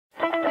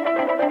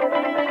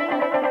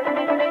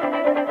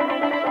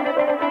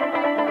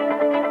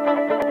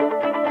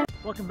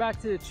Welcome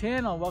back to the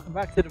channel. Welcome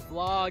back to the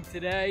vlog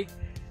today.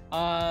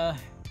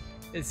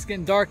 It's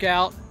getting dark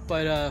out,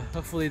 but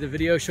hopefully the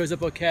video shows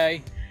up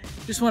okay.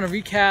 Just want to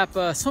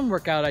recap some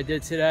workout I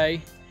did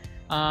today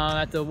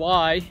at the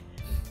Y.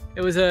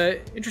 It was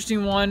an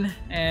interesting one,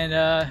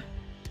 and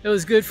it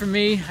was good for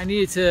me. I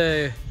needed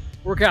to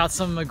work out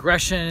some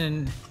aggression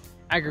and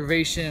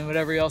aggravation,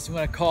 whatever else you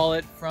want to call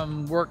it,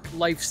 from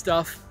work-life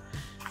stuff.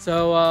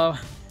 So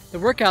the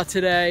workout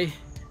today,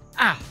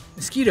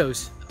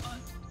 mosquitoes.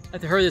 I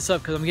have to hurry this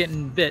up because I'm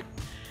getting bit.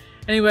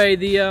 Anyway,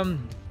 the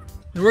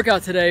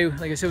workout today,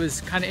 like I said,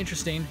 was kind of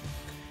interesting.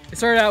 It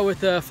started out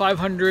with a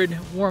 500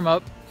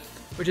 warm-up,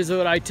 which is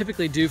what I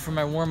typically do for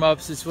my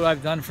warm-ups. It's what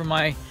I've done for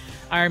my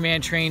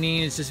Ironman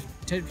training. It's just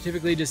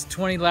typically just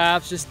 20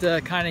 laps, just to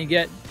kind of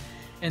get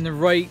in the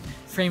right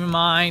frame of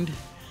mind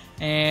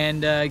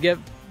and get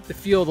the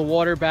feel of the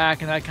water back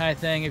and that kind of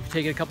thing if you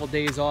take a couple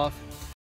days off.